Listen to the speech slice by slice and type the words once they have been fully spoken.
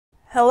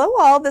Hello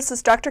all, this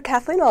is Dr.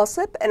 Kathleen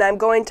Alsup, and I'm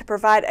going to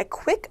provide a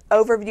quick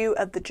overview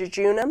of the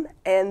jejunum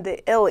and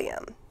the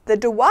ileum. The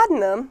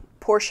duodenum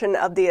portion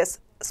of the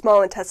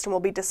small intestine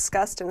will be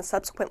discussed in a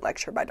subsequent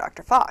lecture by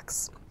Dr.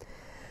 Fox.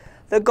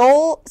 The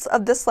goals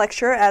of this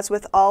lecture, as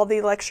with all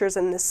the lectures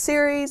in this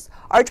series,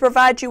 are to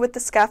provide you with the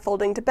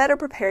scaffolding to better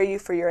prepare you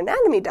for your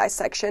anatomy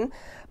dissection,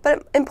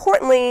 but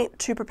importantly,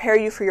 to prepare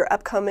you for your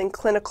upcoming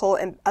clinical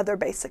and other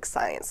basic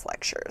science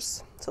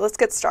lectures. So let's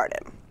get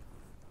started.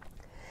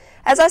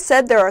 As I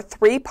said, there are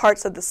three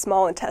parts of the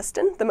small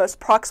intestine. The most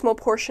proximal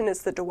portion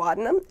is the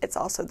duodenum. It's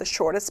also the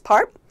shortest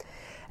part,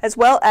 as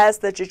well as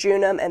the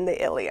jejunum and the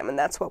ileum, and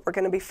that's what we're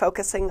going to be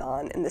focusing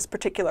on in this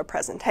particular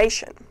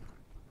presentation.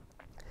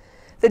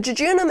 The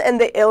jejunum and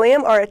the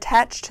ileum are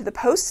attached to the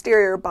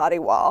posterior body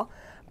wall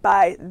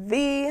by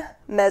the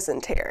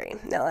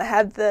mesentery. Now I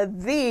have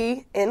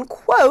the in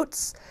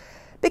quotes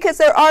because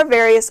there are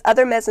various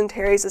other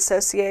mesenteries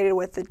associated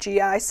with the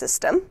GI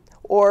system,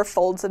 or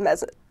folds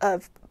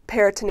of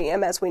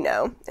peritoneum, as we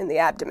know, in the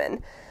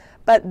abdomen.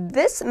 But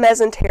this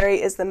mesentery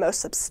is the most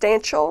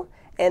substantial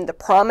and the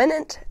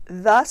prominent,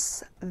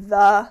 thus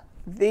the.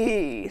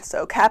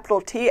 So capital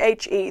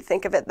THE,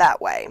 think of it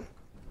that way.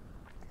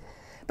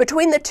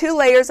 Between the two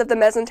layers of the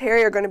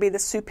mesentery are going to be the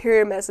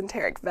superior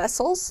mesenteric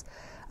vessels,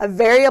 a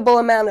variable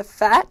amount of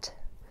fat,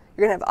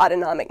 you're going to have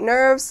autonomic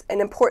nerves,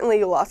 and importantly,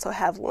 you'll also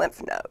have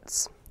lymph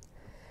nodes.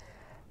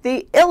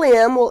 The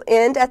ileum will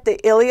end at the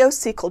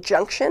ileocecal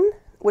junction,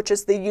 which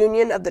is the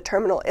union of the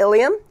terminal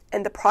ileum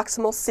and the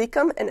proximal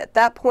cecum, and at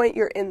that point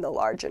you're in the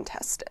large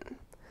intestine.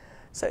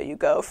 So you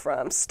go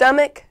from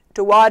stomach,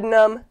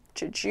 duodenum,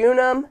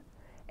 jejunum,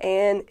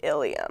 and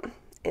ileum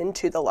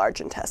into the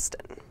large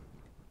intestine.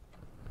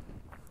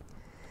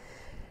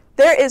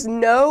 There is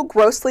no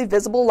grossly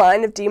visible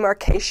line of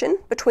demarcation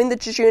between the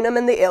jejunum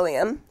and the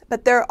ileum,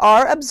 but there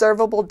are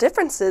observable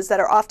differences that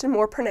are often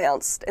more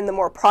pronounced in the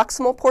more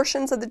proximal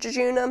portions of the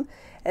jejunum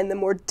and the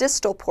more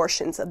distal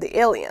portions of the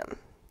ileum.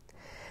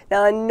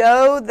 Now I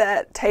know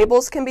that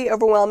tables can be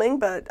overwhelming,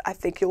 but I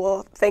think you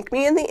will thank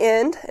me in the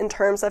end in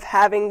terms of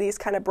having these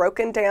kind of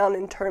broken down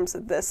in terms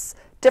of this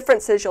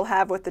differences you'll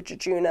have with the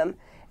jejunum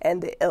and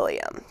the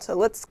ileum. So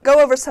let's go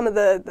over some of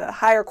the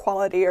higher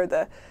quality or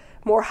the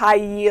more high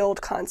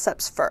yield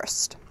concepts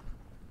first.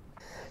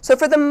 So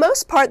for the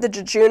most part, the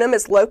jejunum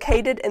is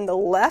located in the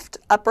left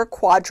upper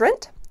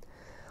quadrant,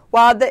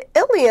 while the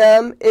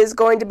ileum is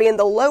going to be in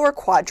the lower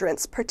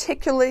quadrants,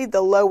 particularly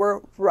the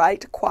lower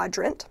right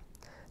quadrant.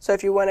 So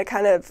if you want to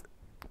kind of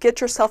get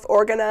yourself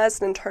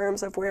organized in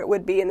terms of where it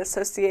would be and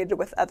associated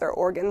with other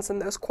organs in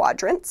those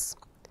quadrants.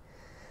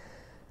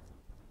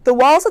 The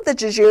walls of the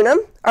jejunum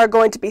are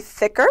going to be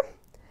thicker,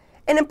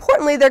 and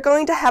importantly, they're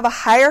going to have a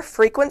higher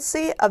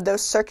frequency of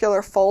those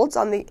circular folds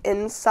on the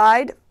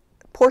inside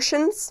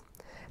portions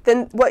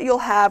than what you'll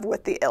have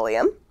with the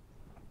ileum.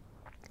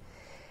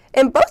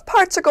 And both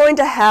parts are going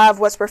to have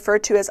what's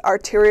referred to as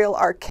arterial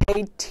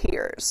arcade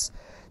tiers.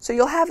 So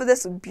you'll have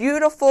this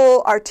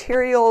beautiful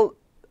arterial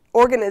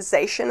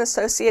organization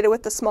associated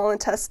with the small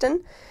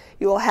intestine.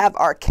 You will have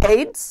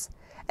arcades,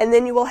 and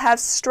then you will have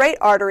straight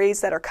arteries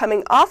that are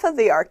coming off of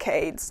the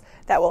arcades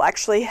that will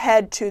actually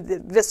head to the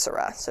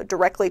viscera, so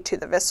directly to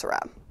the viscera.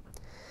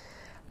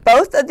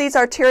 Both of these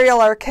arterial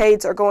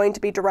arcades are going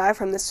to be derived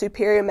from the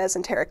superior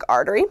mesenteric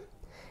artery,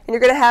 and you're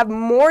going to have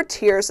more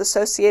tiers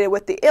associated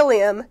with the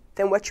ileum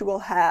than what you will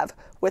have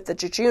with the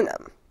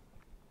jejunum.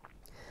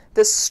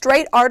 The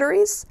straight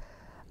arteries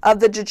of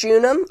the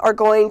jejunum are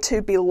going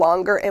to be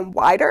longer and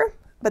wider,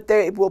 but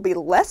they will be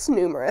less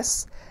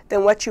numerous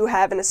than what you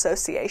have in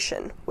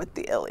association with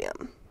the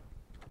ileum.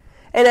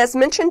 And as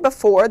mentioned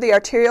before, the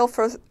arterial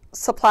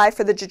supply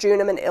for the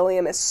jejunum and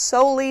ileum is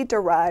solely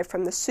derived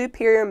from the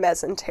superior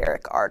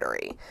mesenteric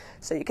artery.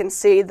 So you can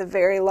see the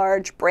very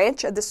large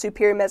branch of the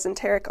superior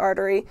mesenteric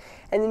artery,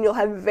 and then you'll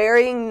have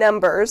varying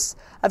numbers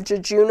of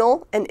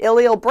jejunal and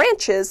ileal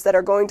branches that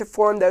are going to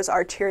form those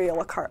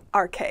arterial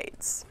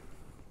arcades.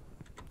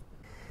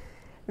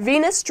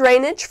 Venous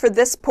drainage for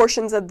this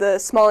portions of the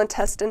small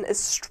intestine is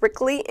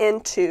strictly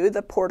into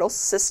the portal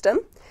system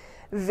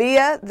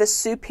via the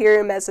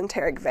superior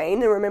mesenteric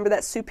vein. And remember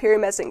that superior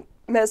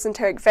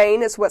mesenteric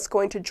vein is what's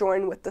going to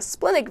join with the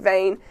splenic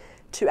vein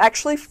to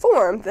actually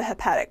form the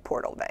hepatic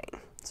portal vein.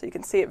 So you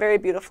can see it very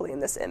beautifully in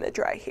this image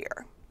right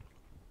here.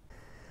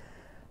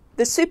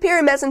 The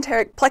superior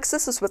mesenteric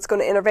plexus is what's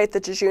going to innervate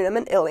the jejunum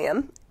and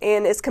ileum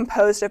and is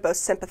composed of both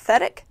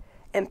sympathetic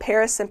and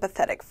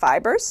parasympathetic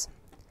fibers.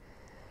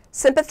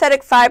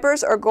 Sympathetic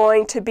fibers are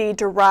going to be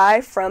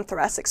derived from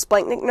thoracic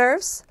splanchnic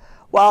nerves,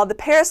 while the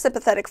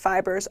parasympathetic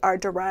fibers are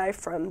derived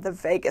from the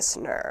vagus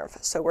nerve.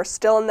 So we're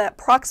still in that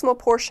proximal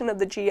portion of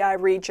the GI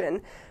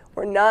region.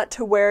 We're not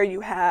to where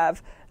you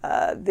have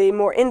the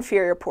more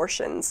inferior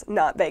portions,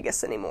 not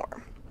vagus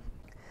anymore.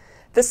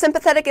 The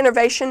sympathetic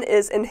innervation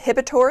is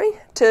inhibitory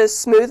to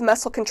smooth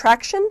muscle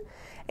contraction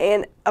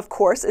and, of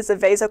course, is a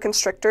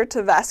vasoconstrictor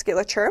to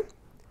vasculature.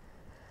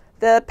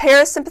 The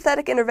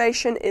parasympathetic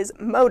innervation is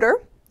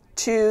motor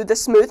to the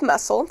smooth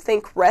muscle.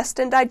 Think rest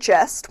and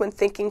digest when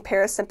thinking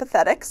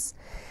parasympathetics.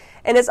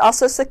 and is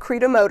also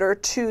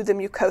secretomotor to the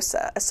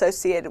mucosa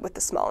associated with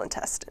the small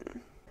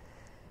intestine.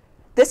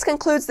 This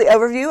concludes the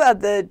overview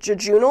of the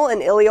jejunal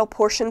and ileal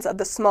portions of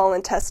the small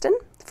intestine.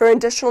 For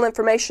additional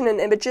information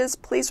and images,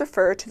 please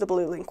refer to the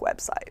BlueLink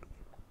website.